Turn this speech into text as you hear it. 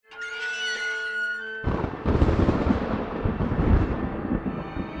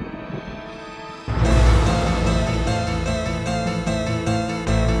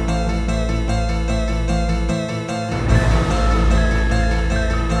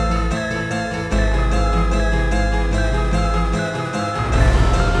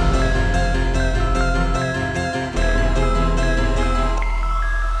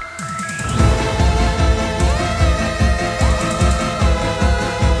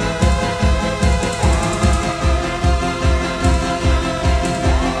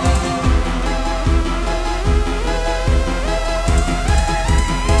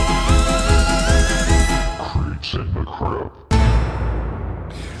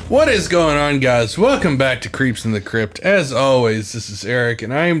What is going on, guys? Welcome back to Creeps in the Crypt. As always, this is Eric,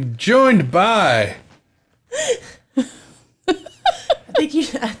 and I am joined by... I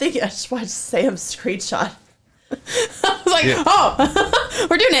think I just watched Sam's screenshot. I was like, oh,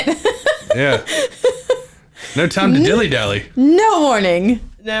 we're doing it. Yeah. No time to dilly-dally. No warning.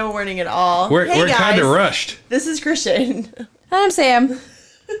 No warning at all. We're kind of rushed. This is Christian. I'm Sam.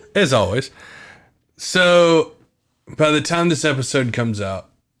 As always. So, by the time this episode comes out,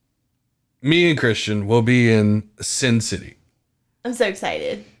 me and Christian will be in Sin City. I'm so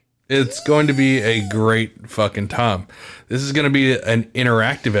excited. It's going to be a great fucking time. This is going to be an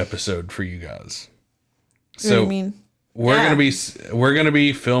interactive episode for you guys. So What do you mean? we're gonna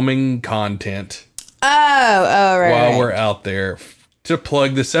be filming content Right. while we're out there to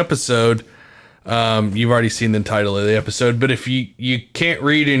plug this episode. You've already seen the title of the episode, but if you can't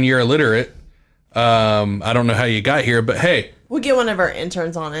read and you're illiterate, I don't know how you got here, but hey, We'll get one of our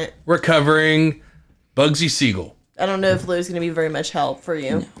interns on it. we're covering Bugsy Siegel. I don't know if Lou's going to be very much help for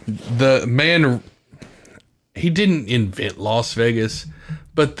you. The man, he didn't invent Las Vegas,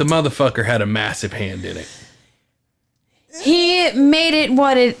 but the motherfucker had a massive hand in it. He made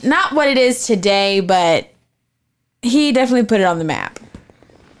it not what it is today, but he definitely put it on the map.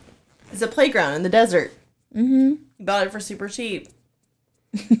 It's a playground in the desert. Mm-hmm. You bought it for super cheap.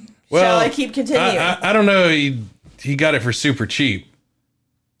 Well, Shall I keep continuing? I don't know. He got it for super cheap.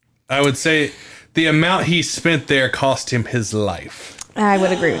 I would say the amount he spent there cost him his life. I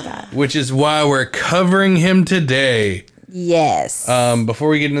would agree with that. Which is why we're covering him today. Yes. Before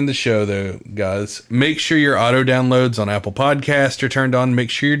we get into the show, though, guys, make sure your auto downloads on Apple Podcast are turned on. Make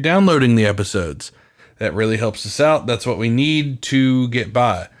sure you're downloading the episodes. That really helps us out. That's what we need to get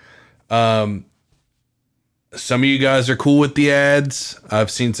by. Some of you guys are cool with the ads. I've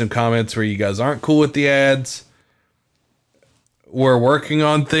seen some comments where you guys aren't cool with the ads. We're working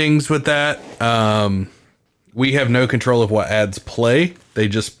on things with that. We have no control of what ads play. They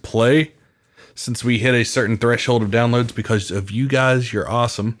just play. Since we hit a certain threshold of downloads because of you guys, you're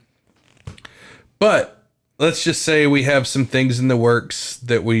awesome. But let's just say we have some things in the works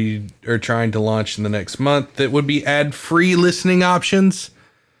that we are trying to launch in the next month that would be ad-free listening options.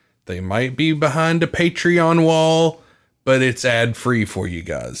 They might be behind a Patreon wall, but it's ad-free for you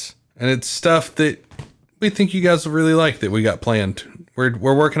guys. And it's stuff that we think you guys will really like that we got planned. We're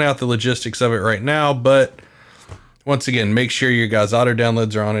working out the logistics of it right now, but once again, make sure your guys' auto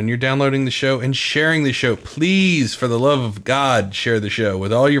downloads are on and you're downloading the show and sharing the show. Please, for the love of God, share the show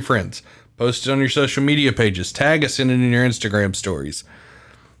with all your friends. Post it on your social media pages. Tag us in it in your Instagram stories.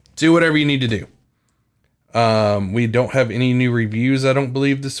 Do whatever you need to do. We don't have any new reviews, I don't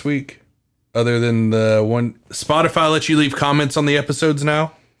believe, this week. Other than the one. Spotify lets you leave comments on the episodes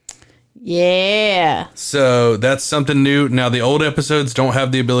now. Yeah. So that's something new. Now, the old episodes don't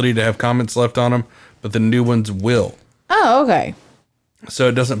have the ability to have comments left on them, but the new ones will. Oh, okay. So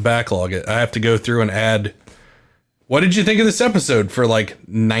it doesn't backlog it. I have to go through and add, what did you think of this episode for like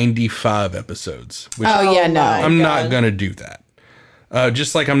 95 episodes? Which I'm not going to do that.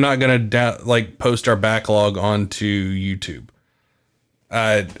 Just like I'm not going to post our backlog onto YouTube.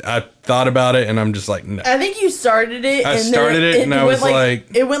 I thought about it and I'm just like, no. I think you started it. I started it and I was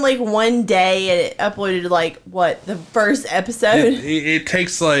like... It went like one day and it uploaded the first episode? It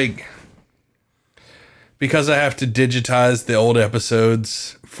takes because I have to digitize the old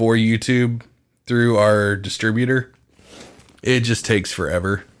episodes for YouTube through our distributor, it just takes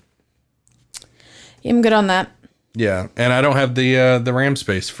forever. Yeah, I'm good on that. Yeah, and I don't have the RAM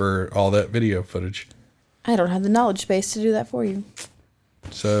space for all that video footage. I don't have the knowledge base to do that for you.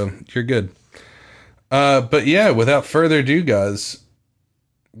 So you're good. But yeah, without further ado, guys,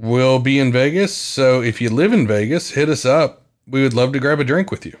 we'll be in Vegas. So if you live in Vegas, hit us up. We would love to grab a drink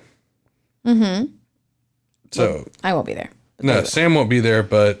with you. Mm-hmm. So well, I won't be there. No, Sam won't be there,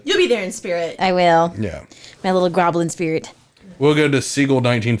 but You'll be there in spirit. I will. Yeah. My little groveling spirit. We'll go to Siegel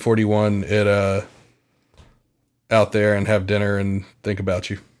 1941 out there and have dinner and think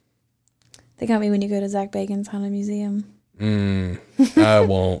about you. Think about me when you go to Zach Bacon's Haunted Museum. I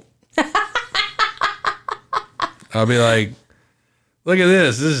won't. I'll be like, look at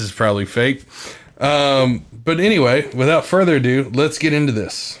this. This is probably fake. But anyway, without further ado, let's get into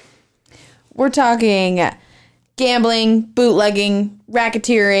this. We're talking gambling, bootlegging,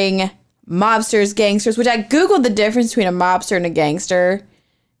 racketeering, mobsters, gangsters, which I Googled the difference between a mobster and a gangster.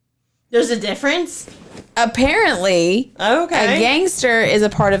 There's a difference? Apparently, okay. A gangster is a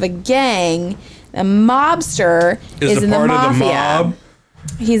part of a gang. A mobster is in the mafia. Of the mob?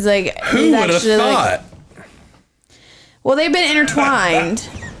 He's like... Who would have thought? Well, they've been intertwined.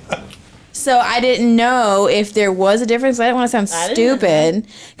 So I didn't know if there was a difference. I didn't want to sound stupid.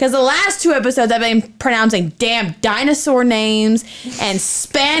 Because the last 2 episodes I've been pronouncing damn dinosaur names and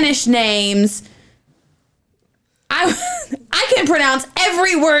Spanish names. I can pronounce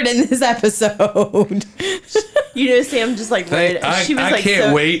every word in this episode. You know, Sam just like read it. I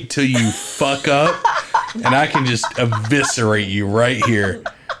can't wait till you fuck up and I can just eviscerate you right here.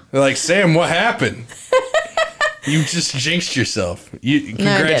 They're like, Sam, what happened? You just jinxed yourself.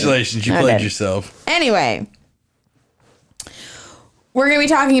 Congratulations, you played yourself. Anyway, we're going to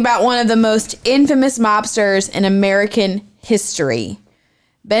be talking about one of the most infamous mobsters in American history.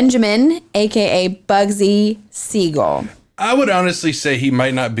 Benjamin, a.k.a. Bugsy Siegel. I would honestly say he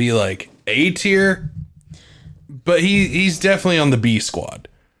might not be like A tier, but he's definitely on the B squad.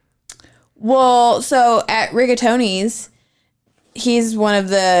 Well, so at Rigatoni's, he's one of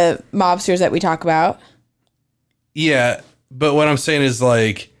the mobsters that we talk about. Yeah, but what I'm saying is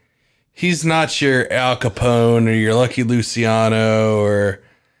like, he's not your Al Capone or your Lucky Luciano or,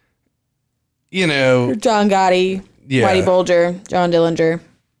 you know. John Gotti, Whitey Bulger, John Dillinger.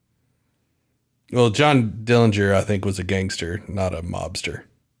 Well, John Dillinger, I think, was a gangster, not a mobster.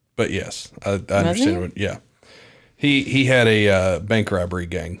 But yes, I understand. He had a bank robbery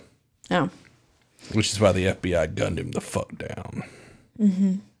gang. Oh. Which is why the FBI gunned him the fuck down.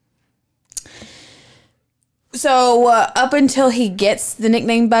 Mm-hmm. So up until he gets the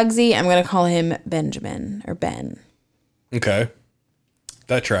nickname Bugsy, I'm going to call him Benjamin or Ben. Okay.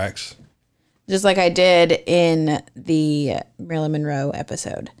 That tracks. Just like I did in the Marilyn Monroe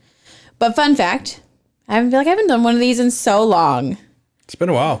episode. But fun fact, I feel like I haven't done one of these in so long. It's been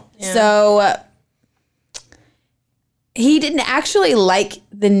a while. Yeah. So he didn't actually like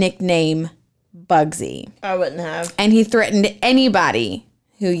the nickname Bugsy. I wouldn't have. And he threatened anybody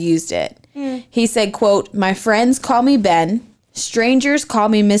who used it. He said, quote, "My friends call me Ben, strangers call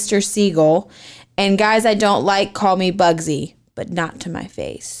me Mr. Siegel, and guys I don't like call me Bugsy, but not to my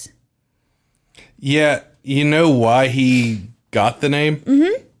face." Yeah, you know why he got the name?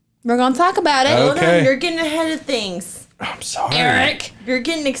 Mm-hmm. We're going to talk about it. Okay. You're getting ahead of things. I'm sorry. Eric, you're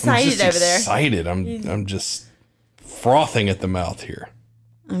getting excited over there. Excited. I'm just frothing at the mouth here.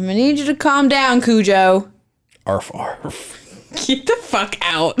 I'm going to need you to calm down, Cujo. Arf, arf. Get the fuck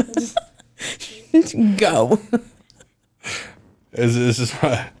out. Go. Is this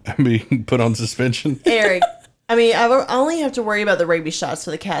why I'm being put on suspension? Eric, I mean, I only have to worry about the rabies shots for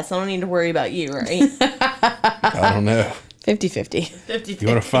the cats. I don't need to worry about you, right? I don't know. 50-50. 50-50. You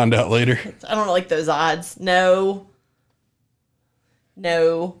want to find out later? I don't like those odds. No,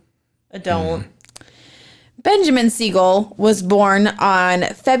 I don't. Benjamin Siegel was born on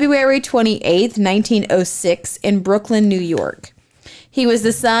February 28th, 1906 in Brooklyn, New York. He was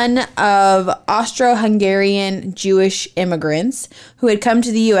the son of Austro-Hungarian Jewish immigrants who had come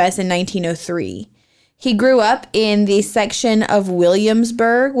to the U.S. in 1903. He grew up in the section of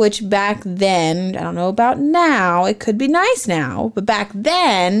Williamsburg, which back then, I don't know about now, it could be nice now, but back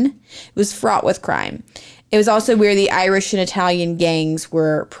then it was fraught with crime. It was also where the Irish and Italian gangs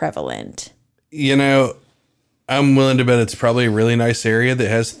were prevalent. You know, I'm willing to bet it's probably a really nice area that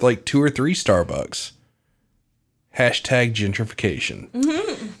has like 2 or 3 Starbucks. Hashtag gentrification.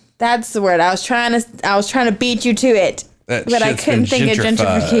 Mm-hmm. That's the word. I was trying to beat you to it, but I couldn't think of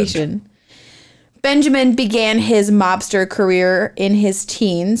gentrification. Benjamin began his mobster career in his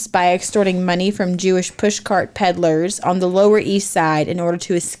teens by extorting money from Jewish pushcart peddlers on the Lower East Side in order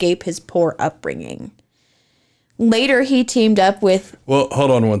to escape his poor upbringing. Later, he teamed up with... Well, hold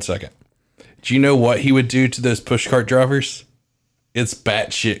on one second. Do you know what he would do to those pushcart drivers? It's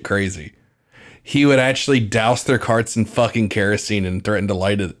batshit crazy. He would actually douse their carts in fucking kerosene and threaten to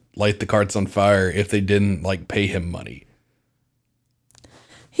light the carts on fire if they didn't like pay him money.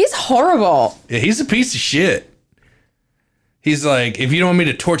 He's horrible. Yeah, he's a piece of shit. He's like, if you don't want me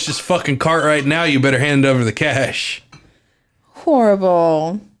to torch this fucking cart right now, you better hand over the cash.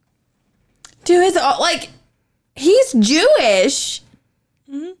 Horrible. Dude, it's like, he's Jewish.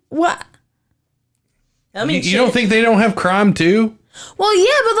 Mm-hmm. What? I mean, you don't think they don't have crime too? Well,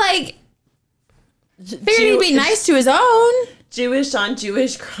 yeah, but like, figured he'd be nice to his own. Jewish on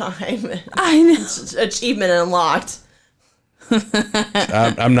Jewish crime. I know. Achievement unlocked.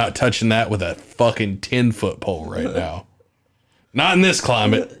 I'm not touching that with a fucking 10-foot pole right now. Not in this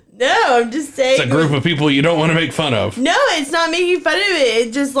climate. No, I'm just saying. It's a group of people you don't want to make fun of. No, it's not making fun of it.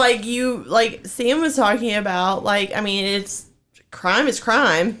 It's just like Sam was talking about. Like, I mean, it's crime is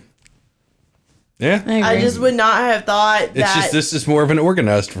crime. Yeah. I just would not have thought it's just this is more of an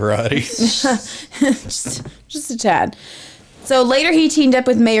organized variety. just a tad. So later he teamed up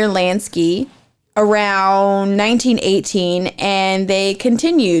with Mayor Lansky around 1918, and they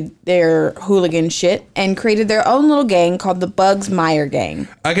continued their hooligan shit and created their own little gang called the Bugs Meyer Gang.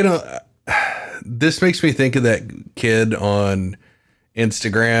 This makes me think of that kid on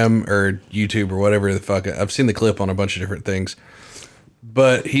Instagram or YouTube or whatever the fuck. I've seen the clip on a bunch of different things.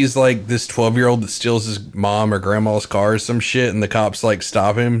 But he's like this 12-year-old that steals his mom or grandma's car or some shit, and the cops like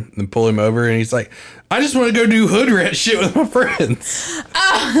stop him and pull him over, and he's like, I just want to go do hood rat shit with my friends.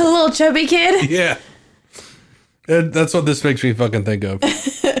 Oh, the little chubby kid. Yeah. That's what this makes me fucking think of.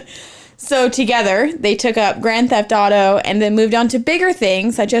 So together, they took up Grand Theft Auto and then moved on to bigger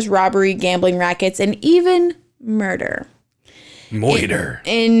things such as robbery, gambling rackets, and even murder. Moiter.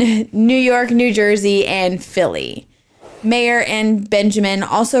 In New York, New Jersey, and Philly. Mayer and Benjamin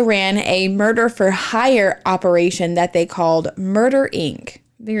also ran a murder for hire operation that they called Murder Inc.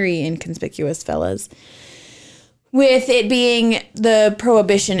 Very inconspicuous fellas. With it being the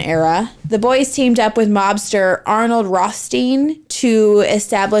Prohibition era, the boys teamed up with mobster Arnold Rothstein to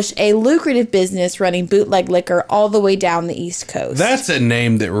establish a lucrative business running bootleg liquor all the way down the East Coast. That's a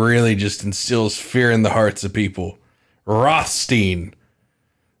name that really just instills fear in the hearts of people. Rothstein.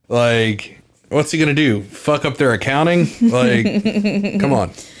 Like, what's he going to do? Fuck up their accounting? Like, come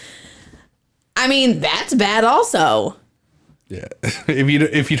on. I mean, that's bad also. Yeah.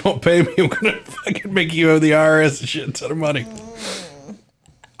 If you don't pay me, I'm going to fucking make you owe the IRS a shit ton of money.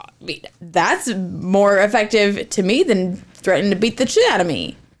 I mean, that's more effective to me than threatening to beat the shit out of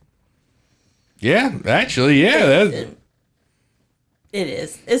me. Yeah, actually, yeah. It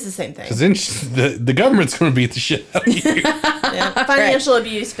is. It's the same thing. Because then the government's going to beat the shit out of you. Yeah. Financial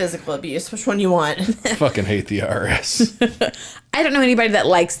abuse, physical abuse. Which one you want? Fucking hate the IRS. I don't know anybody that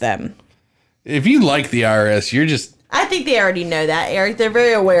likes them. If you like the IRS, you're just... I think they already know that, Eric. They're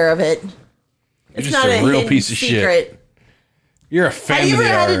very aware of it. It's just not a a real hidden piece of secret. shit. You're a fan Have you of the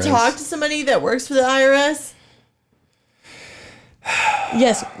ever had IRS. to talk to somebody that works for the IRS?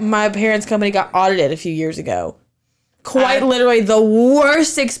 Yes, my parents' company got audited a few years ago. Quite literally the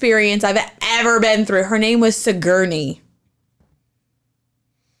worst experience I've ever been through. Her name was Sigourney.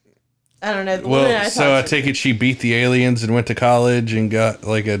 I don't know. The woman Well, so I take it she beat the aliens and went to college and got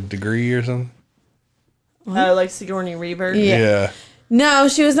like a degree or something? like Sigourney Weaver. Yeah. No,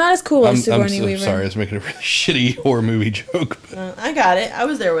 she was not as cool as I'm Sigourney so Weaver. sorry. I was making a really shitty horror movie joke. I got it. I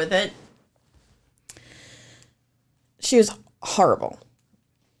was there with it. She was horrible.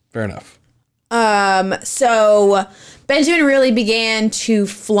 Fair enough. So Benjamin really began to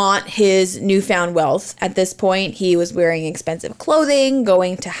flaunt his newfound wealth at this point. He was wearing expensive clothing,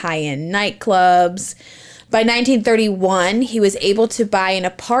 going to high-end nightclubs. By 1931, he was able to buy an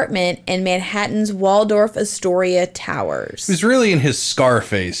apartment in Manhattan's Waldorf Astoria Towers. He was really in his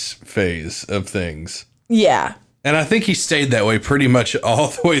Scarface phase of things. Yeah. And I think he stayed that way pretty much all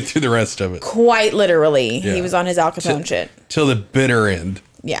the way through the rest of it. Quite literally. Yeah. He was on his Al Capone shit. Till the bitter end.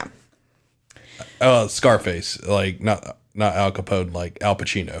 Yeah. Scarface. Like, not Al Capone, like Al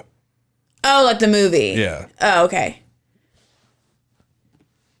Pacino. Oh, like the movie. Yeah. Oh, okay.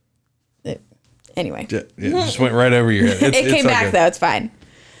 Anyway. It just went right over your head. It came back, though. It's fine.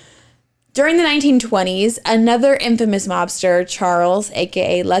 During the 1920s, another infamous mobster, Charles,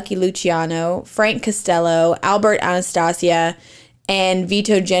 a.k.a. Lucky Luciano, Frank Costello, Albert Anastasia, and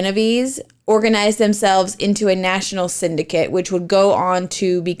Vito Genovese organized themselves into a national syndicate, which would go on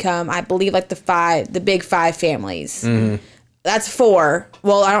to become, I believe, like the big five families. Mm-hmm. That's four.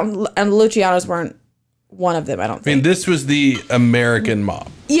 Well, and Lucianos weren't one of them, I don't think. I mean, this was the American mob.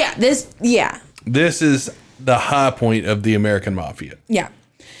 Yeah, This is the high point of the American mafia. Yeah.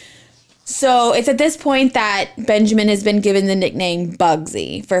 So it's at this point that Benjamin has been given the nickname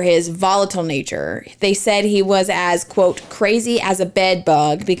Bugsy for his volatile nature. They said he was as, quote, crazy as a bed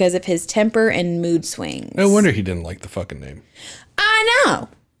bug because of his temper and mood swings. No wonder he didn't like the fucking name. I know.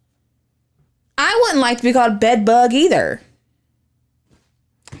 I wouldn't like to be called bed bug either.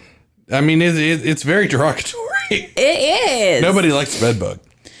 I mean, it's very derogatory. It is. Nobody likes bedbug.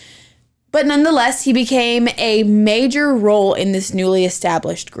 But nonetheless, he became a major role in this newly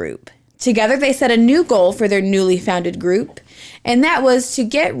established group. Together, they set a new goal for their newly founded group, and that was to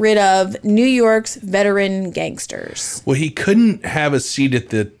get rid of New York's veteran gangsters. Well, he couldn't have a seat at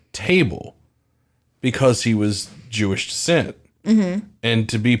the table because he was Jewish descent. Mm-hmm. And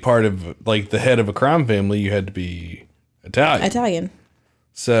to be part of, like, the head of a crime family, you had to be Italian.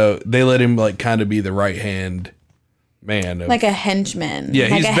 So they let him, like, kind of be the right-hand man. Like a henchman. Yeah,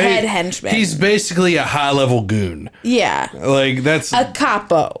 like a head henchman. He's basically a high-level goon. Yeah. Like, that's... A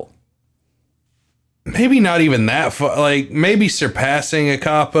capo. Maybe not even that far. Like, maybe surpassing a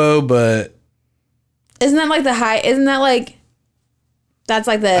capo, but... Isn't that like the That's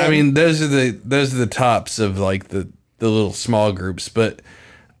like the. I mean, those are the tops of like the little small groups, but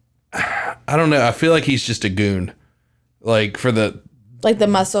I don't know. I feel like he's just a goon, like for the. Like the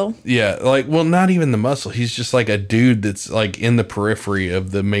muscle. Yeah, like, well, not even the muscle. He's just like a dude that's like in the periphery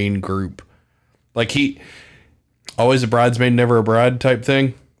of the main group. Like he, always a bridesmaid, never a bride type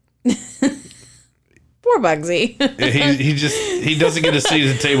thing. Poor Bugsy. he doesn't get a seat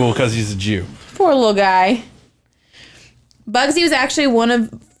at the table because he's a Jew. Poor little guy. Bugsy was actually one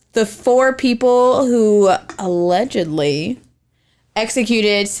of the 4 people who allegedly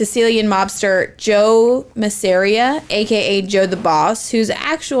executed Sicilian mobster Joe Masseria, a.k.a. Joe the Boss, whose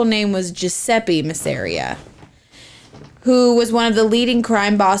actual name was Giuseppe Masseria, who was one of the leading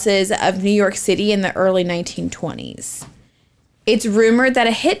crime bosses of New York City in the early 1920s. It's rumored that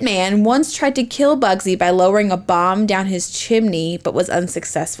a hitman once tried to kill Bugsy by lowering a bomb down his chimney, but was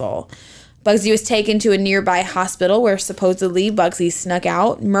unsuccessful. Bugsy was taken to a nearby hospital where supposedly Bugsy snuck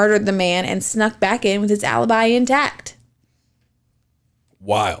out, murdered the man, and snuck back in with his alibi intact.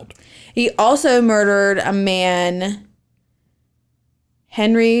 Wild. He also murdered a man,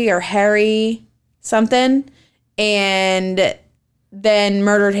 Harry something, and then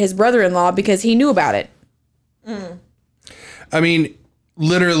murdered his brother-in-law because he knew about it. I mean,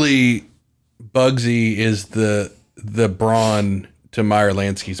 literally, Bugsy is the brawn to Meyer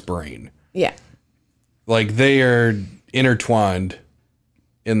Lansky's brain. Yeah. Like, they are intertwined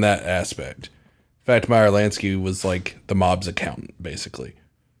in that aspect. In fact, Meyer Lansky was like the mob's accountant, basically.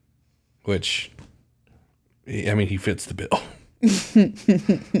 Which, I mean, he fits the bill.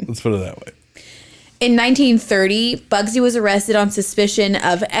 Let's put it that way. In 1930, Bugsy was arrested on suspicion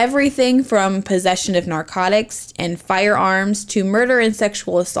of everything from possession of narcotics and firearms to murder and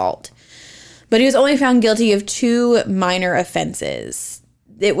sexual assault. But he was only found guilty of 2 minor offenses.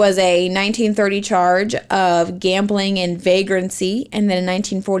 It was a 1930 charge of gambling and vagrancy, and then in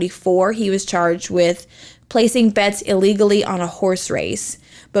 1944, he was charged with placing bets illegally on a horse race.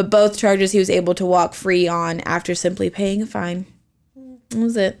 But both charges he was able to walk free on after simply paying a fine. That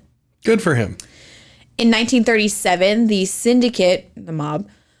was it. Good for him. In 1937, the syndicate, the mob,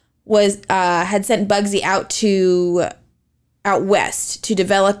 was had sent Bugsy out west to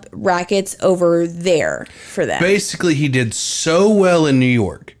develop rackets over there for them. Basically, he did so well in New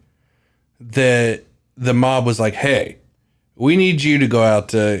York that the mob was like, hey, we need you to go out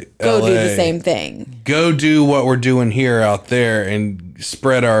to LA. Go do the same thing. Go do what we're doing here out there and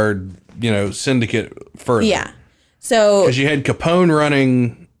spread our, syndicate further. Yeah. So, because you had Capone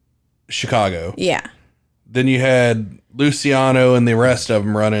running Chicago. Yeah. Then you had Luciano and the rest of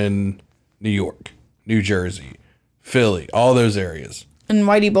them running New York, New Jersey, Philly, all those areas. And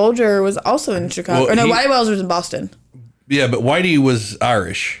Whitey Bulger was also in Chicago. Well, Whitey Bulger was in Boston. Yeah, but Whitey was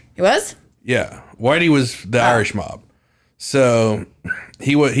Irish. He was? Yeah. Whitey was the Irish mob. So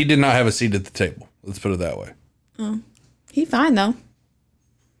he did not have a seat at the table. Let's put it that way. Oh. He fine, though.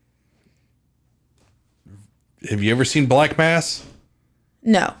 Have you ever seen Black Mass?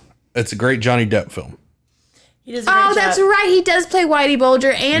 No. It's a great Johnny Depp film. He does a great job. That's right. He does play Whitey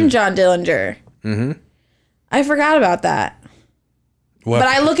Bulger and John Dillinger. Mm-hmm. I forgot about that. What? But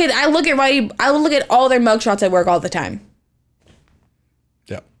I look at Whitey. I look at all their mugshots at work all the time.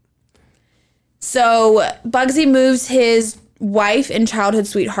 Yeah. So Bugsy moves his wife and childhood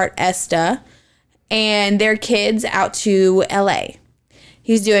sweetheart Esta and their kids out to LA.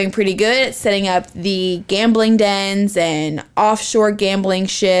 He's doing pretty good at setting up the gambling dens and offshore gambling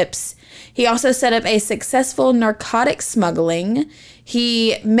ships. He also set up a successful narcotic smuggling.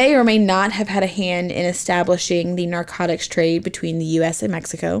 He may or may not have had a hand in establishing the narcotics trade between the U.S. and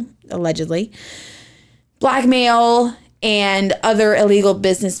Mexico, allegedly. Blackmail and other illegal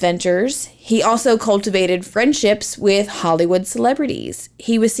business ventures. He also cultivated friendships with Hollywood celebrities.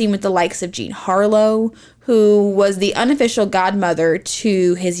 He was seen with the likes of Jean Harlow, who was the unofficial godmother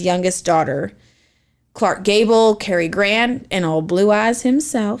to his youngest daughter, Clark Gable, Cary Grant, and old Blue Eyes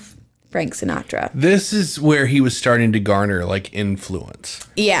himself, Frank Sinatra. This is where he was starting to garner like influence.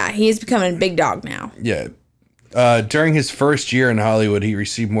 Yeah, he's becoming a big dog now. Yeah. During his first year in Hollywood, he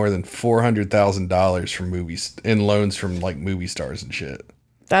received more than $400,000 from movies in loans from like movie stars and shit.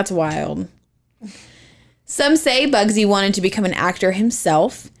 That's wild. Some say Bugsy wanted to become an actor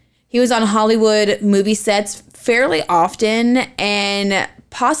himself. He was on Hollywood movie sets fairly often and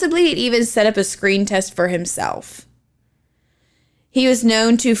possibly even set up a screen test for himself. He was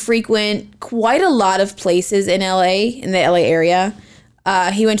known to frequent quite a lot of places in LA, in the LA area.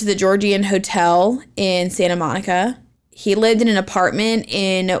 He went to the Georgian Hotel in Santa Monica. He lived in an apartment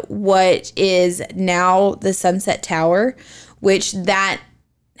in what is now the Sunset Tower, which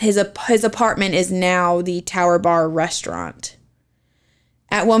his apartment is now the Tower Bar restaurant.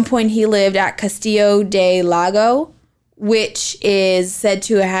 At one point, he lived at Castillo de Lago, which is said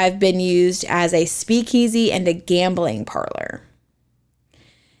to have been used as a speakeasy and a gambling parlor.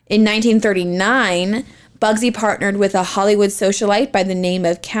 In 1939, Bugsy partnered with a Hollywood socialite by the name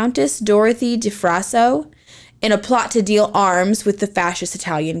of Countess Dorothy DiFrasso in a plot to deal arms with the fascist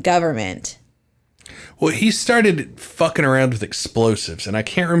Italian government. Well, he started fucking around with explosives, and I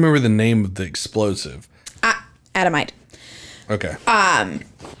can't remember the name of the explosive. Adamite. Okay.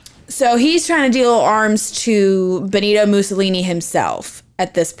 So he's trying to deal arms to Benito Mussolini himself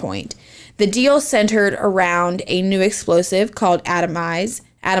at this point. The deal centered around a new explosive called Adamite.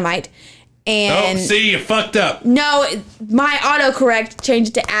 And see, you fucked up. no, my autocorrect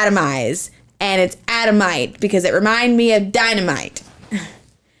changed it to Atomize, and it's Adamite because it reminded me of dynamite.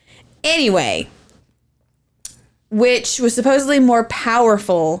 Anyway, which was supposedly more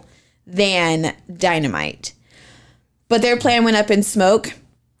powerful than dynamite. But their plan went up in smoke.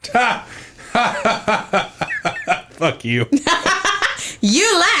 Ha! Fuck you.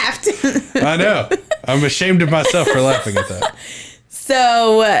 You laughed. I know. I'm ashamed of myself for laughing at that.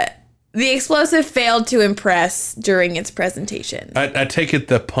 So the explosive failed to impress during its presentation. I take it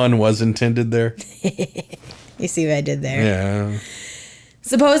the pun was intended there. You see what I did there? Yeah.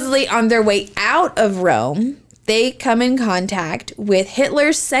 Supposedly on their way out of Rome, they come in contact with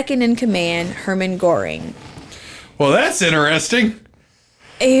Hitler's second in command, Hermann Göring, Well, that's interesting.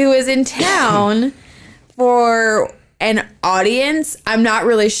 who was in town for an audience. I'm not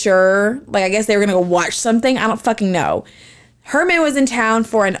really sure. Like, I guess they were going to go watch something. I don't fucking know. Herman was in town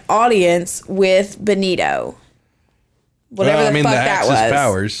for an audience with Benito. Whatever the fuck the that Axis was.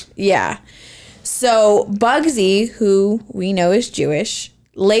 powers. Yeah. So Bugsy, who we know is Jewish,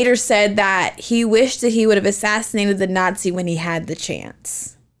 later said that he wished that he would have assassinated the Nazi when he had the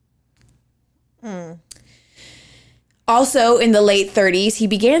chance. Also, in the late 30s, he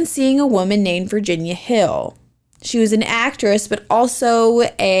began seeing a woman named Virginia Hill. She was an actress, but also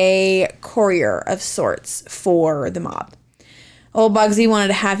a courier of sorts for the mob. Old Bugsy wanted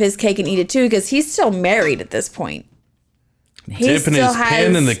to have his cake and eat it too, because he's still married at this point. Dipping his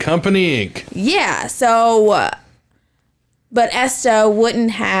pen in the company ink. Yeah, so... but Esta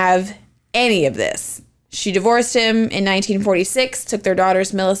wouldn't have any of this. She divorced him in 1946, took their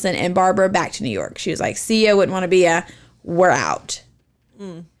daughters Millicent and Barbara back to New York. She was like, see ya, wouldn't want to be ya, we're out.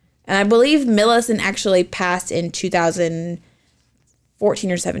 And I believe Millicent actually passed in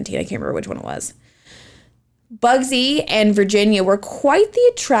 2014 or 17. I can't remember which one it was. Bugsy and Virginia were quite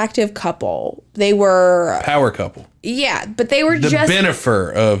the attractive couple. They were... Power couple. Yeah, but they were The just...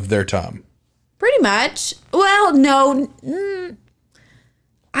 benefer of their time. Pretty much. Well, no.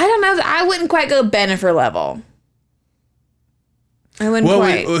 I don't know. I wouldn't quite go Bennifer level. I wouldn't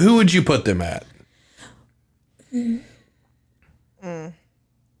quite. Who would you put them at? I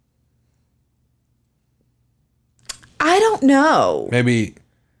don't know. Maybe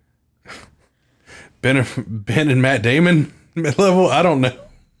Ben and Matt Damon mid-level? I don't know.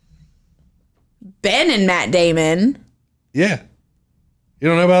 Ben and Matt Damon. Yeah. You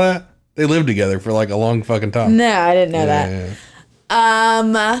don't know about that? They lived together for like a long fucking time. No, I didn't know that. Yeah.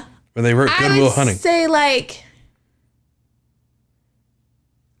 When they wrote I Good Will would Hunting. say like...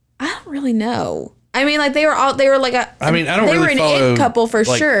 I don't really know. I mean, like they were like a... I mean, I don't they really were an follow, it couple for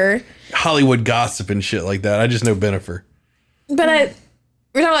like, sure. Hollywood gossip and shit like that. I just know Bennifer. But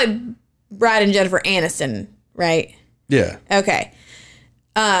we're talking like Brad and Jennifer Aniston, right? Yeah. Okay.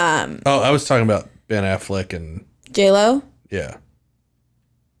 Oh, I was talking about Ben Affleck and... J-Lo? Yeah.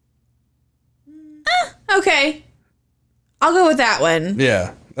 Okay. I'll go with that one.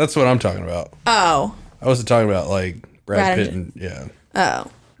 Yeah. That's what I'm talking about. Oh. I wasn't talking about like Brad Pitt and... Yeah. Oh.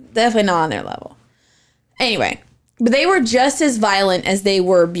 Definitely not on their level. Anyway. But they were just as violent as they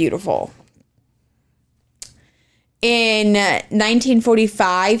were beautiful. In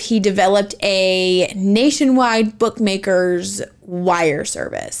 1945, he developed a nationwide bookmaker's wire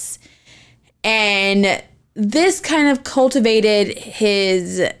service. And this kind of cultivated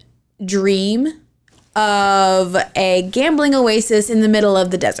his dream of a gambling oasis in the middle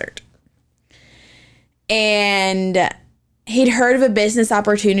of the desert. And he'd heard of a business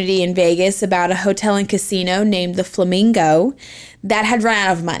opportunity in Vegas about a hotel and casino named the Flamingo that had run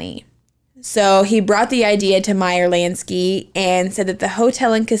out of money. So he brought the idea to Meyer Lansky and said that the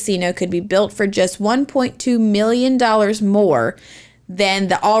hotel and casino could be built for just $1.2 million more than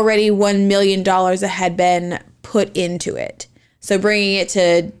the already $1 million that had been put into it. So bringing it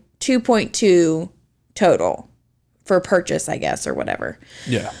to 2.2 total for purchase, I guess, or whatever.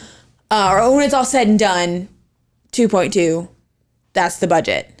 Yeah. Or when it's all said and done, 2.2, that's the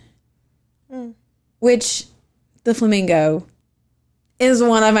budget. Which the Flamingo is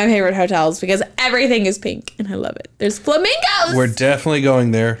one of my favorite hotels because everything is pink and I love it. There's flamingos. We're definitely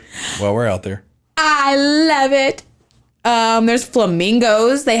going there while we're out there. I love it. There's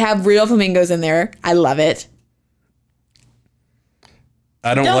flamingos. They have real flamingos in there. I love it.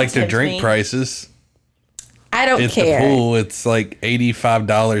 I don't like their tempt drink me. prices. I don't At care. the pool, it's like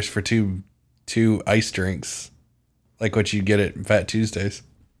 $85 for two ice drinks, like what you get at Fat Tuesdays.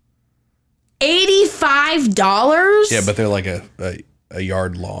 $85? Yeah, but they're like a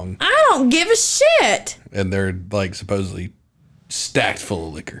yard long, I don't give a shit. and they're like supposedly stacked full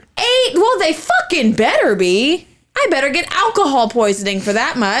of liquor. Well, they fucking better be. I better get alcohol poisoning for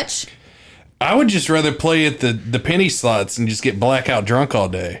that much. I would just rather play at the penny slots and just get blackout drunk all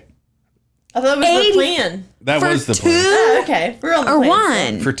day. I thought it was 80 the plan. That For was the two? plan. Oh, okay. We're on the Or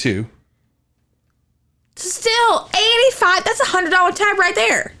plan. one. For two. Still, 85. That's $100 tab right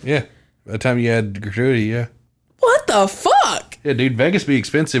there. Yeah. By the time you add gratuity, yeah. What the fuck? Yeah, dude, Vegas be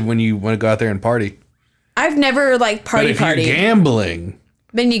expensive when you want to go out there and party. I've never like But if party. you're gambling,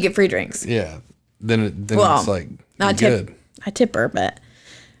 Then you get free drinks. yeah, then Well, it's like Not good. tip. I tip her, but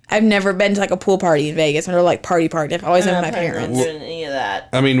I've never been to like a pool party in Vegas. I've never like party. I've always been I'm with my not planning on parents. doing any of that.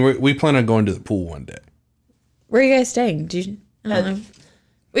 I mean, we plan on going to the pool one day. Where are you guys staying? I don't know.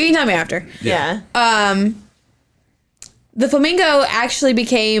 Well, you can tell me after. Yeah. The Flamingo actually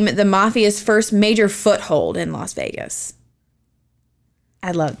became the Mafia's first major foothold in Las Vegas.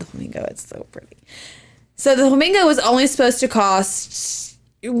 I love the Flamingo. It's so pretty. So the Flamingo was only supposed to cost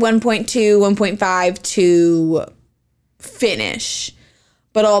 1.2, 1.5 to finish.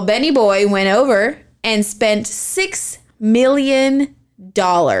 But old Benny Boy went over and spent $6 million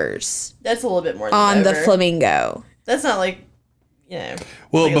That's a little bit more than on the over. Flamingo. That's not like, you know.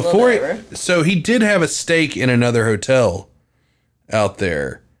 Well, like a little before bit over. so he did have a stake in another hotel out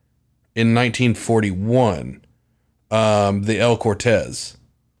there in 1941, the El Cortez.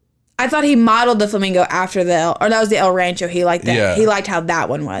 I thought he modeled the Flamingo after or that was the El Rancho. He liked that. Yeah. He liked how that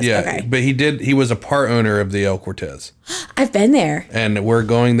one was. Yeah, Okay. but he was a part owner of the El Cortez, I've been there. and we're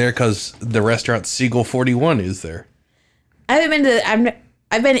going there because the restaurant Siegel 41 is there. I haven't been to.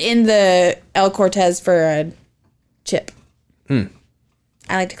 I've been in the El Cortez for a chip.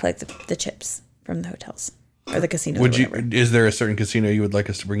 I like to collect the chips from the hotels or the casinos. Would or you? whatever. Is there a certain casino you would like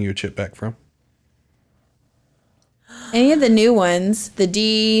us to bring you a chip back from? Any of the new ones? The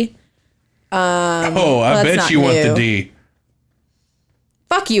D. Oh, I that's bet not you want the new. D.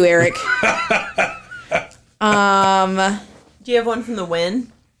 Fuck you, Eric. Do you have one from the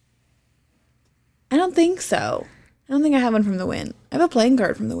Win? I don't think so. I don't think I have one from the Win. I have a playing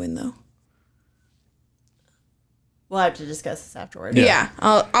card from the Win though. We'll have to discuss this afterwards. Yeah. Yeah,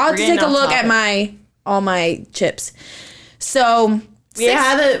 I'll have to getting take a off look at topic. all my chips. So We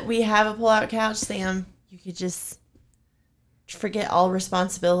have a pull-out couch, Sam. You could just forget all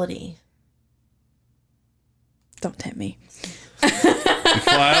responsibility. Don't tempt me. We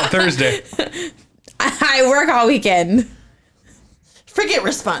fly out Thursday. I work all weekend. Forget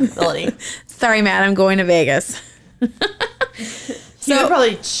responsibility. Sorry, Matt. I'm going to Vegas. He would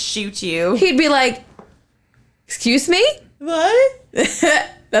probably shoot you. He'd be like, "Excuse me?" What?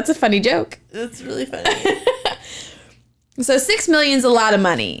 That's a funny joke. That's really funny. So $6 million is a lot of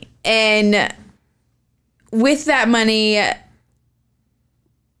money, and with that money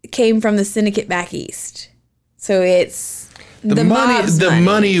came from the syndicate back east. So it's the mob's The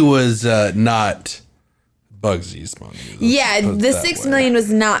money was not Bugsy's money. Yeah, Let's put it the that $6 way. million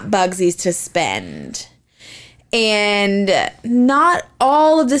was not Bugsy's to spend. And not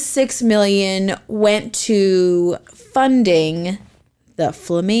all of the $6 million went to funding the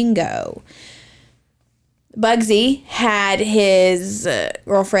Flamingo. Bugsy had his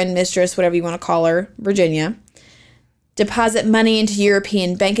girlfriend, mistress, whatever you want to call her, Virginia, deposit money into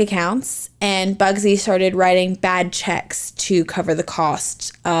European bank accounts, and Bugsy started writing bad checks to cover the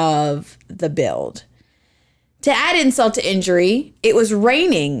cost of the build. To add insult to injury, it was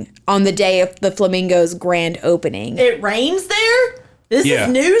raining on the day of the Flamingo's grand opening. It rains there? This Yeah,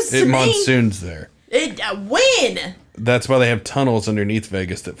 is news to it me. monsoons there. When? That's why they have tunnels underneath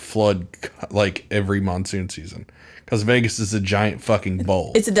Vegas that flood like every monsoon season. Because Vegas is a giant fucking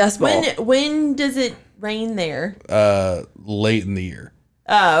bowl. It's a dust bowl. When does it rain there? Late in the year.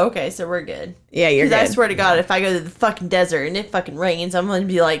 Oh, okay, so we're good. Yeah, you're Because I good. swear to God, if I go to the fucking desert and it fucking rains, I'm going to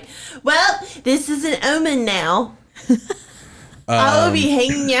be like, well, this is an omen now. I'll be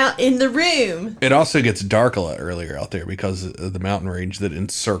hanging out in the room. It also gets dark a lot earlier out there because of the mountain range that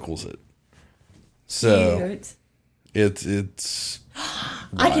encircles it. So Cute. it's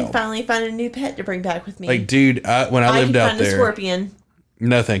I can wild. finally find a new pet to bring back with me. like, dude, when I I lived can out find a there, scorpion.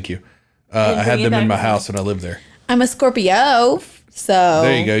 no, thank you. I bring had it them back in my with me. house when I lived there. I'm a Scorpio. So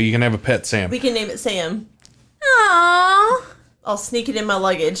there you go. You can have a pet Sam. We can name it Sam. Aww. I'll sneak it in my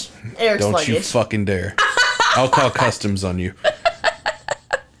luggage. Eric's Don't luggage. you fucking dare. I'll call customs on you.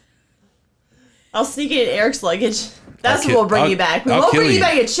 I'll sneak it in Eric's luggage. That's what we'll bring you back. We I'll won't kill bring you you.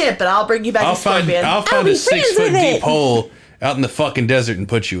 back a chip, but I'll bring you back a scorpion. I'll find be a friends 6 foot with deep it. hole out in the fucking desert and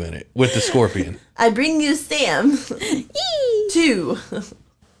put you in it with the scorpion. I bring you Sam. 2.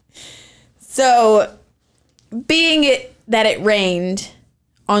 So, being that it rained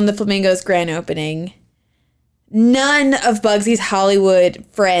on the Flamingo's grand opening, none of Bugsy's Hollywood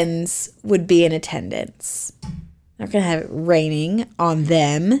friends would be in attendance. They're going to have it raining on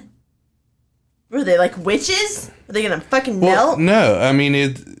them. Were they like witches? Are they gonna fucking Well, melt? no, I mean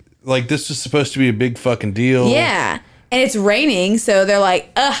this was supposed to be a big fucking deal. Yeah. And it's raining, so they're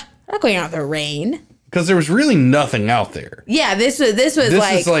like, ugh, I'm not going out in the rain. Because there was really nothing out there. Yeah, this was This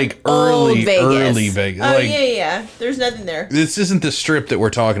like, is like old early Vegas. Vegas. Oh like, yeah. There's nothing there. This isn't the strip that we're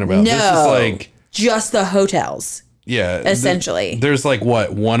talking about. No, This is like, just the hotels. yeah. Essentially. There's like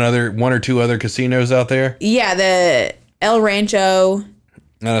what, one or two other casinos out there? Yeah, the El Rancho.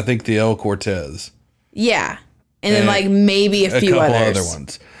 And I think the El Cortez. Yeah. And then And like maybe a few couple others. other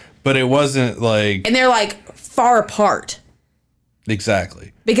ones. But it wasn't like And they're like far apart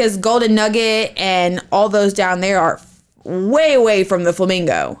exactly. because Golden Nugget and all those down there are way away from the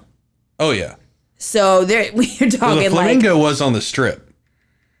Flamingo. Oh yeah. So we're Well, talking the like, Flamingo was on the strip.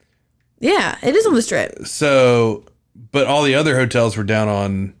 yeah, it is on the strip. So, but all the other hotels were down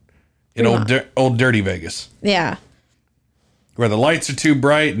on in old dirty Vegas, Yeah. where the lights are too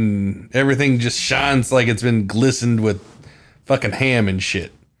bright and everything just shines like it's been glistened with fucking ham and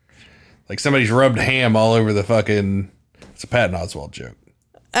shit. Like somebody's rubbed ham all over the fucking. It's a Patton Oswalt joke.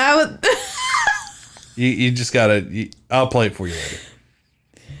 You just gotta. I'll play it for you later.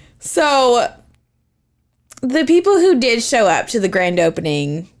 So the people who did show up to the grand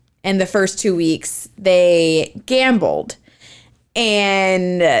opening in the first 2 weeks, they gambled.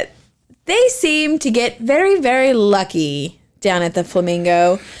 And they seemed to get very, very lucky down at the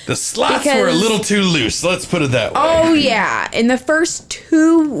Flamingo. The slots were a little too loose. Let's put it that way. Oh, yeah. In the first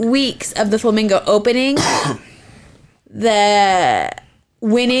 2 weeks of the Flamingo opening, the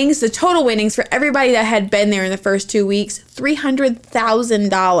total winnings for everybody that had been there in the first 2 weeks,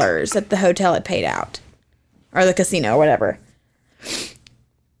 $300,000 that the hotel had paid out. Or the casino, or whatever.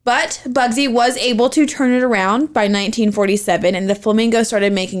 But Bugsy was able to turn it around by 1947, and the Flamingo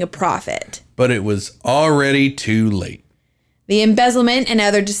started making a profit. But it was already too late. The embezzlement and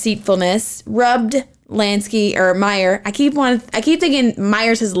other deceitfulness rubbed Lansky or Meyer. I keep thinking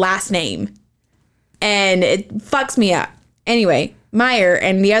Meyer's his last name, and it fucks me up. Anyway, Meyer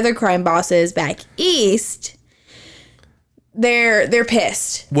and the other crime bosses back east, they're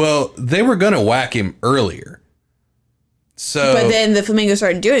pissed. Well, they were gonna whack him earlier. So, But then the Flamingo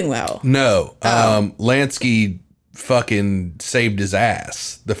started doing well. no, Lansky fucking saved his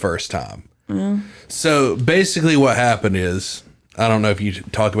ass the first time. So basically, what happened is, I don't know if you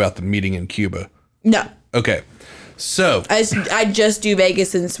talk about the meeting in Cuba. No, Okay, so I just do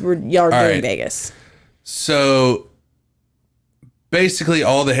Vegas since y'all are doing right. Vegas. So basically,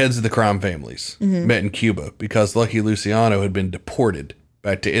 all the heads of the crime families met in Cuba because Lucky Luciano had been deported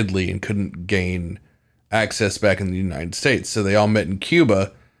back to Italy and couldn't gain access back in the United States. So they all met in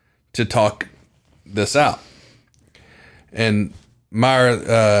Cuba to talk this out. And Mayor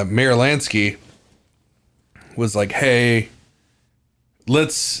Lansky was like, hey,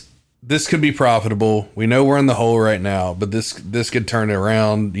 this could be profitable. We know we're in the hole right now, but this could turn it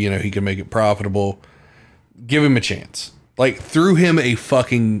around. You know, he can make it profitable. Give him a chance. Like, threw him a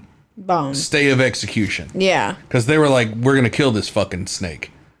fucking Bomb. stay of execution. Yeah. Because they were like, we're going to kill this fucking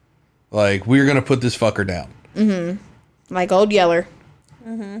snake. Like, we're going to put this fucker down. Like Old Yeller.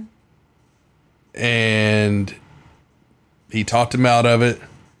 And he talked him out of it.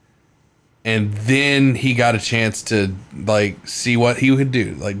 And then he got a chance to, like, see what he would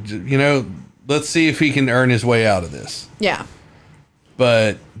do. Like, you know, let's see if he can earn his way out of this. Yeah.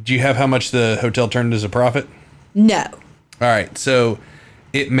 But do you have how much the hotel turned as a profit? No. All right, so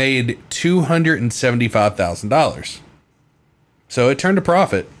it made $275,000. So it turned a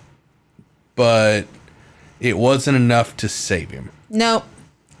profit, but it wasn't enough to save him. Nope.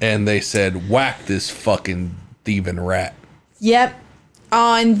 And they said, whack this fucking thieving rat. Yep.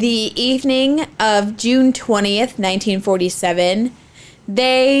 On the evening of June 20th, 1947,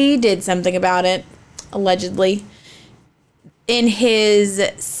 they did something about it, allegedly. In his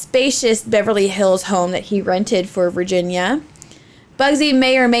spacious Beverly Hills home that he rented for Virginia, Bugsy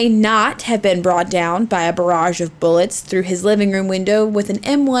may or may not have been brought down by a barrage of bullets through his living room window with an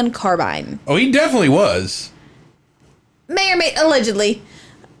M1 carbine. Oh, he definitely was. may or may allegedly.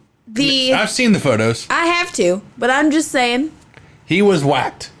 I've seen the photos. I have to, but I'm just saying. He was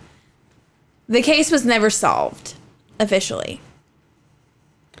whacked. The case was never solved officially.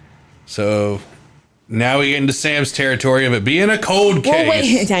 So now we get into Sam's territory of it being a cold case. Well,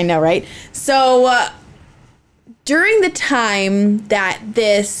 wait, I know, right? So during the time that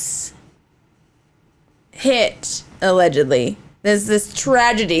this hit, allegedly, this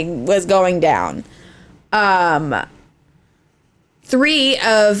tragedy was going down, 3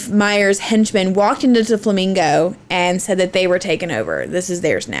 of Meyer's henchmen walked into the Flamingo and said that they were taken over. This is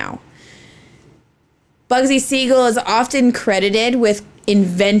theirs now. Bugsy Siegel is often credited with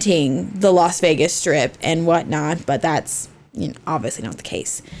inventing the Las Vegas Strip and whatnot, but that's obviously not the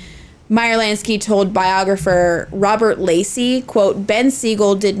case. Meyer Lansky told biographer Robert Lacey, quote, Ben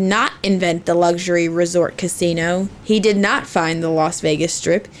Siegel did not invent the luxury resort casino. He did not find the Las Vegas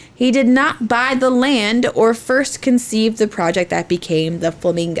Strip. He did not buy the land or first conceive the project that became the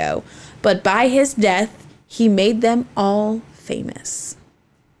Flamingo. But by his death, he made them all famous.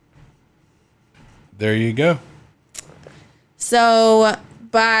 There you go. So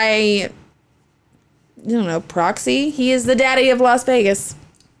by, proxy, he is the daddy of Las Vegas.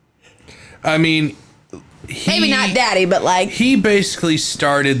 I mean, maybe not daddy, but like he basically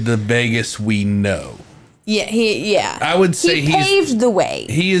started the Vegas we know. Yeah, I would say he paved the way.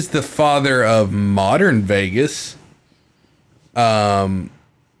 He is the father of modern Vegas, and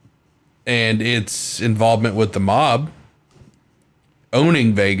its involvement with the mob,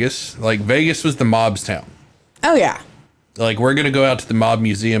 owning Vegas. Like Vegas was the mob's town. Oh yeah. Like we're gonna go out to the mob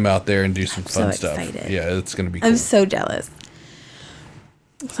museum out there and do some fun so stuff. Excited. Yeah, it's gonna be cool. I'm so jealous.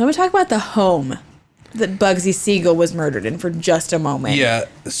 So I'm going to talk about the home that Bugsy Siegel was murdered in for just a moment. Yeah,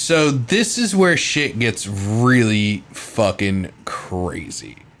 so this is where shit gets really fucking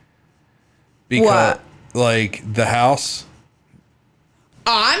crazy. Because, like, the house...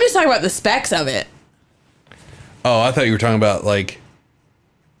 Oh, I'm just talking about the specs of it. Oh, I thought you were talking about, like,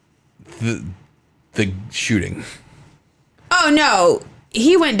 the shooting. Oh, no.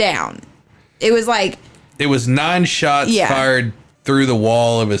 He went down. It was like... It was 9 shots fired through the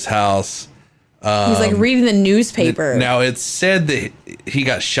wall of his house. He was like reading the newspaper. Now it's said that he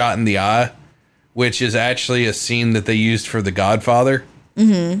got shot in the eye, which is actually a scene that they used for the Godfather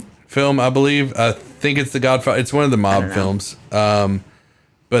film, I believe. I think it's the Godfather. It's one of the mob films.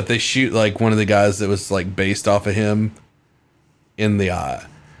 But they shoot like one of the guys that was like based off of him in the eye.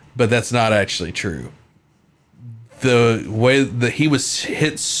 But that's not actually true. The way that he was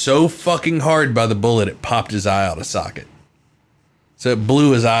hit so fucking hard by the bullet, it popped his eye out of socket. So it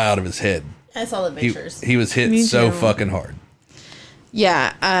blew his eye out of his head. I saw the pictures. He was hit so fucking hard.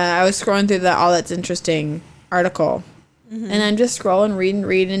 Yeah, I was scrolling through the All That's Interesting article. And I'm just scrolling,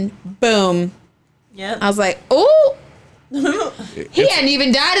 reading, boom. Yep. I was like, oh, he hadn't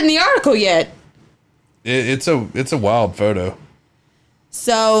even died in the article yet. It's a wild photo.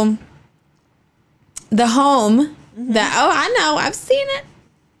 So, the home that, I know, I've seen it.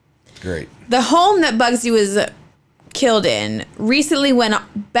 Great. The home that Bugsy was killed in recently went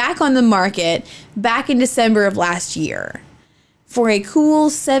back on the market back in December of last year for a cool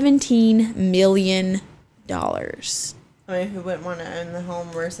 $17 million. I mean, who wouldn't want to own the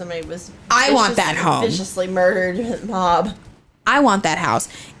home where somebody was I want that home. Viciously murdered with mob. I want that house.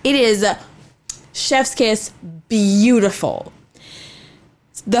 It is chef's kiss beautiful.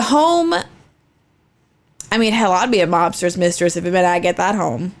 The home, I mean, hell, I'd be a mobster's mistress if it meant I get that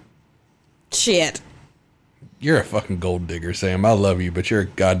home. Shit. You're a fucking gold digger, Sam. I love you, but you're a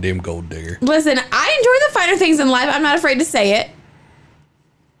goddamn gold digger. Listen, I enjoy the finer things in life. I'm not afraid to say it.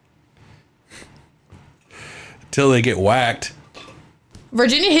 Till they get whacked.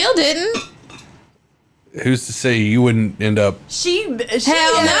 Virginia Hill didn't. Who's to say you wouldn't end up... She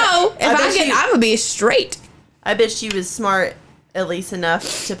Hell no. If I'm gonna be straight. I bet she was smart at least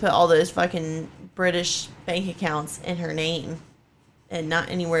enough to put all those fucking British bank accounts in her name and not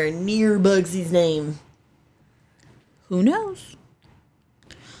anywhere near Bugsy's name. Who knows?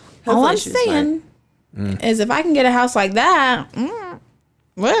 Hopefully All I'm she was saying is if I can get a house like that,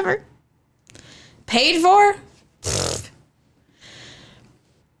 whatever. Paid for?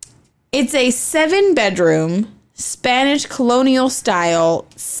 It's a 7-bedroom, Spanish colonial style,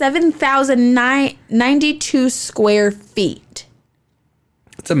 7,092 square feet.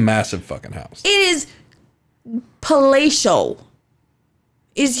 It's a massive fucking house. It is palatial.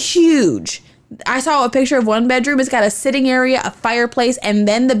 It's huge. I saw a picture of one bedroom. It's got a sitting area, a fireplace, and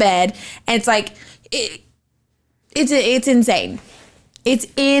then the bed. And it's like, it's insane. It's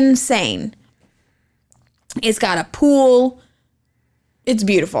insane. It's got a pool. It's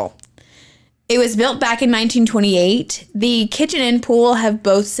beautiful. It was built back in 1928. The kitchen and pool have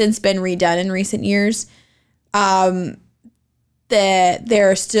both since been redone in recent years. There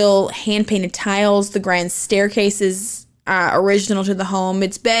are still hand-painted tiles. The grand staircase is original to the home.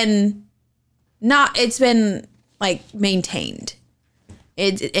 It's been like maintained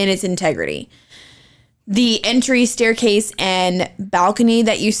in its integrity. The entry staircase and balcony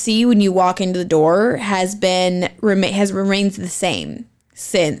that you see when you walk into the door has remained the same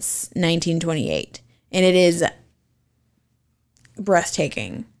since 1928, and it is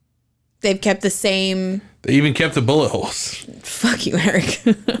breathtaking. They've kept the same. They even kept the bullet holes. Fuck you, Eric.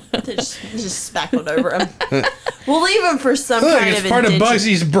 They just spackled over them. We'll leave them for some Look, kind it's of part of indention.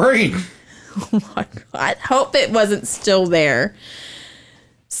 Bugsy's brain. Oh my God. I hope it wasn't still there.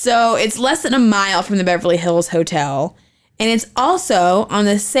 So it's less than a mile from the Beverly Hills Hotel. And it's also on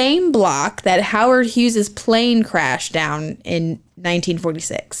the same block that Howard Hughes' plane crashed down in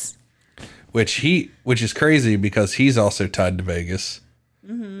 1946. Which is crazy because he's also tied to Vegas.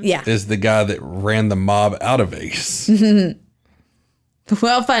 Mm-hmm. Yeah. Is the guy that ran the mob out of Vegas.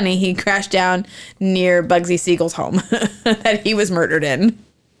 Well, funny, he crashed down near Bugsy Siegel's home that he was murdered in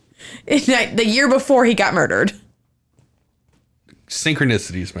the year before he got murdered.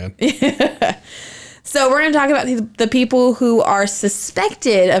 Synchronicities, man. So we're going to talk about the people who are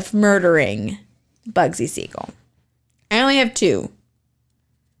suspected of murdering Bugsy Siegel. I only have two.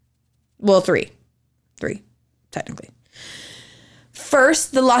 Well, three. Three, technically.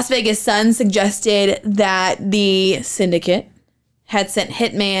 First, the Las Vegas Sun suggested that the syndicate had sent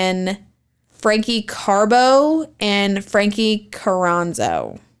hitman Frankie Carbo and Frankie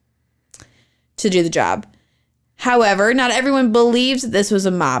Carranzo to do the job. However, not everyone believes that this was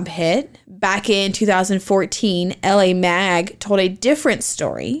a mob hit. Back in 2014, LA Mag told a different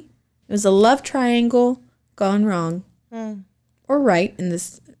story. It was a love triangle gone wrong. Or right in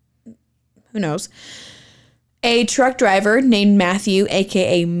this, who knows. A truck driver named Matthew,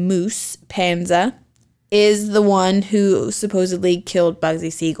 a.k.a. Moose Panza, is the one who supposedly killed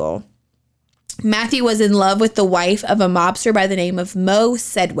Bugsy Siegel. Matthew was in love with the wife of a mobster by the name of Mo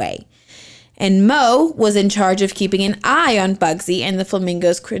Sedway. And Mo was in charge of keeping an eye on Bugsy and the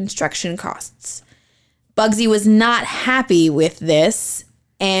Flamingo's construction costs. Bugsy was not happy with this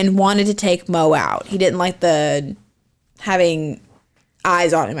and wanted to take Mo out. He didn't like the having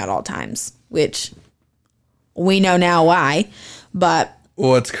eyes on him at all times, which we know now why. But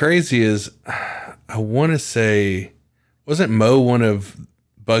What's crazy is, I want to say, wasn't Mo one of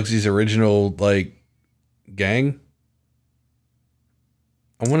Bugsy's original, gang?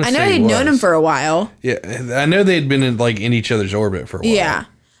 I want to I say know he he'd known him was. for a while. Yeah, I know they'd been in each other's orbit for a while. Yeah.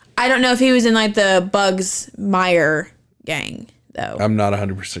 I don't know if he was in the Bugs Meyer gang, though. I'm not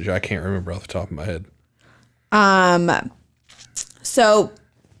 100% sure. I can't remember off the top of my head. So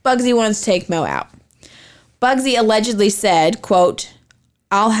Bugsy wants to take Mo out. Bugsy allegedly said, quote,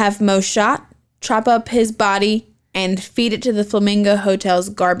 "I'll have Mo shot, chop up his body, and feed it to the Flamingo Hotel's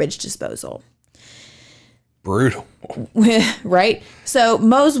garbage disposal." Brutal. Right? So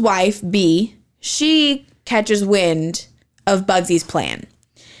Mo's wife, B, she catches wind of Bugsy's plan.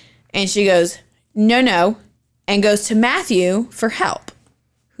 And she goes, no, and goes to Matthew for help,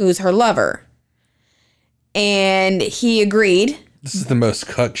 who's her lover. And he agreed, This is the most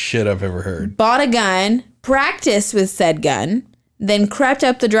cuck shit I've ever heard. bought a gun, practiced with said gun, then crept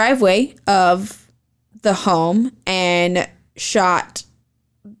up the driveway of the home and shot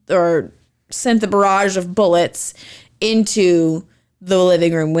or sent the barrage of bullets into the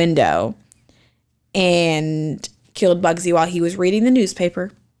living room window and killed Bugsy while he was reading the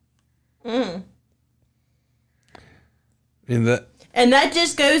newspaper. I mean, And that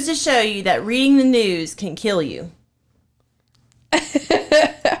just goes to show you that reading the news can kill you.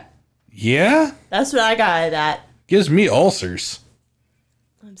 yeah? That's what I got out of that. Gives me ulcers.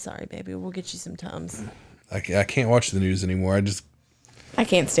 I'm sorry, baby. We'll get you some Tums. I can't watch the news anymore. I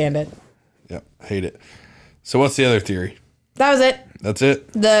can't stand it. Yep, hate it. So what's the other theory? That was it. That's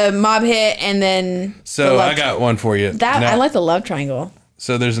it? The mob hit and then... So I got one for you. I like the love triangle.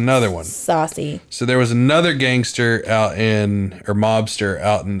 So there's another one. Saucy. So there was another mobster out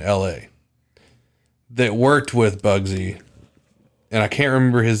in LA that worked with Bugsy, and I can't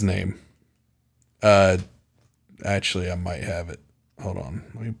remember his name. Actually, I might have it. Hold on,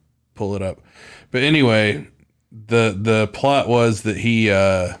 let me pull it up. But anyway, the plot was that he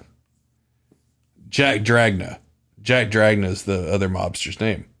Jack Dragna is the other mobster's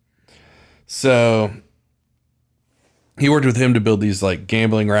name. So he worked with him to build these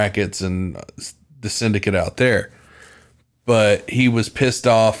gambling rackets and the syndicate out there. But he was pissed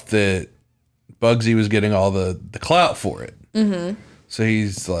off that Bugsy was getting all the clout for it. Mm-hmm. So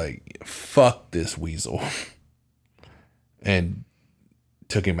he's like, fuck this weasel. And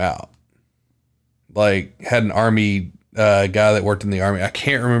took him out. Like, had an army guy that worked in the army. I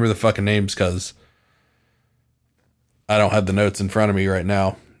can't remember the fucking names because I don't have the notes in front of me right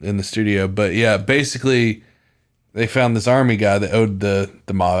now in the studio. But yeah, basically, they found this army guy that owed the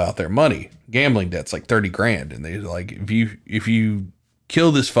mob out there money. Gambling debts, like 30 grand. And they like, if you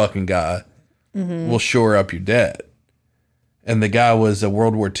kill this fucking guy, we'll shore up your debt. And the guy was a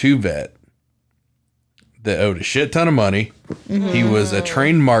World War II vet that owed a shit ton of money. He was a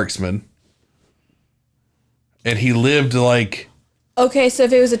trained marksman. And he lived like... Okay, so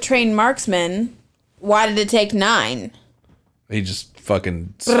if it was a trained marksman, why did it take 9? He just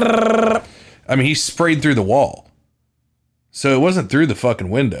fucking... I mean, he sprayed through the wall. So it wasn't through the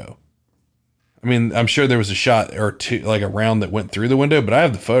fucking window. I mean, I'm sure there was a shot or two, like a round that went through the window, but I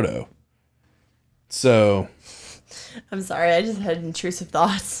have the photo. So... I'm sorry, I just had intrusive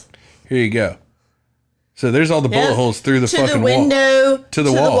thoughts. Here you go. So there's all the bullet holes through the fucking wall. To the window. To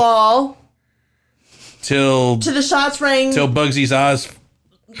the wall. To the shots rang. Till Bugsy's eyes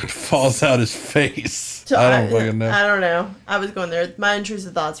falls out his face. I don't fucking know. I don't know. I was going there. My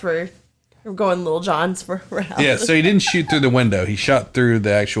intrusive thoughts were going Little John's for route. Yeah, so he didn't shoot through the window. He shot through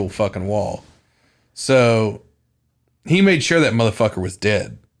the actual fucking wall. So he made sure that motherfucker was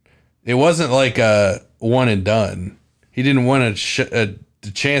dead. It wasn't like a one and done. He didn't want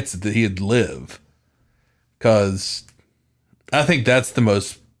the chance that he'd live. Because I think that's the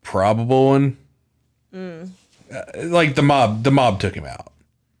most probable one. Like the mob took him out.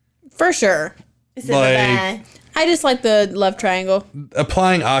 For sure. Like, I just like the love triangle.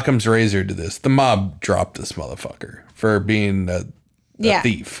 Applying Occam's razor to this, the mob dropped this motherfucker for being a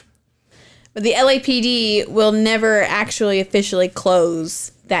thief. But the LAPD will never actually officially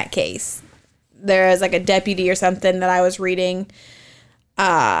close that case. There is like a deputy or something that I was reading.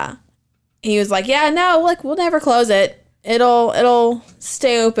 He was like, yeah, no, like we'll never close it. It'll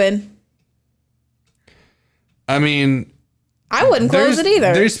stay open. I mean, I wouldn't close it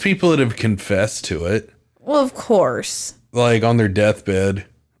either. There's people that have confessed to it. Well, of course. Like on their deathbed,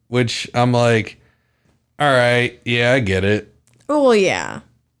 which I'm like, all right, yeah, I get it. Well, yeah.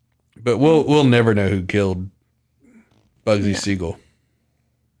 But we'll never know who killed Bugsy Siegel.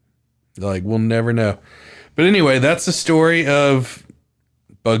 Like, we'll never know. But anyway, that's the story of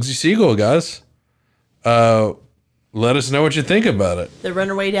Bugsy Siegel, guys. Let us know what you think about it. The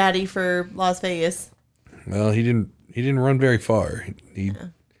runaway daddy for Las Vegas. Well, he didn't run very far. He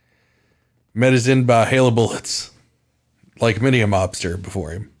met his end by a hail of bullets, like many a mobster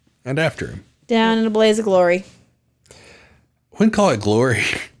before him and after him. Down in a blaze of glory. Wouldn't call it glory.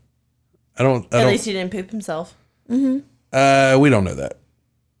 At least he didn't poop himself. Mm-hmm. We don't know that.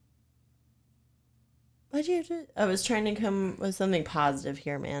 Why'd you have to? I was trying to come with something positive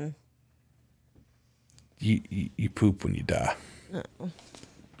here, man. You poop when you die. Oh.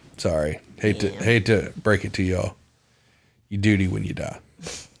 Sorry. Hate to break it to y'all. You duty when you die.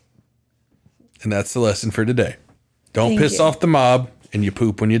 And that's the lesson for today. Don't piss off the mob, and you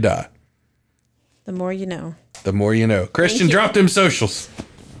poop when you die. The more you know. The more you know. Christian, drop them socials.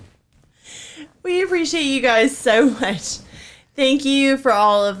 We appreciate you guys so much. Thank you for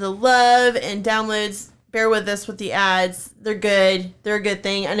all of the love and downloads. Bear with us with the ads. They're good. They're a good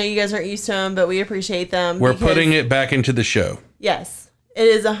thing. I know you guys aren't used to them, but we appreciate them. We're putting it back into the show. Yes. It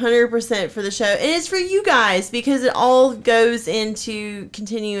is 100% for the show. And it's for you guys because it all goes into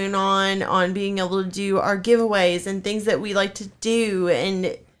continuing on being able to do our giveaways and things that we like to do.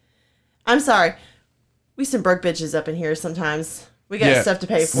 And I'm sorry. We some broke bitches up in here sometimes. We got stuff to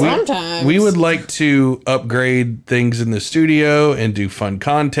pay for. Sometimes. We would like to upgrade things in the studio and do fun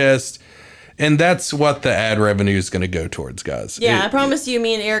contests. And that's what the ad revenue is going to go towards, guys. Yeah, I promise you,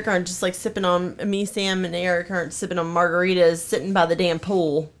 me and Eric aren't just like sipping on, me, Sam, and Eric aren't sipping on margaritas sitting by the damn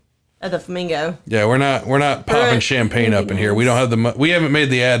pool at the Flamingo. Yeah, we're not popping champagne up in here. We don't have we haven't made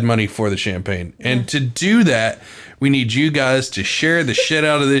the ad money for the champagne. And to do that, we need you guys to share the shit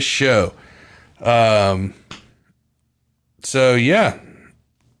out of this show. So yeah.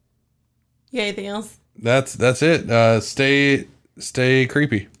 Yeah, anything else? That's it. Stay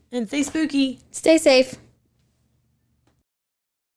creepy. And stay spooky. Stay safe.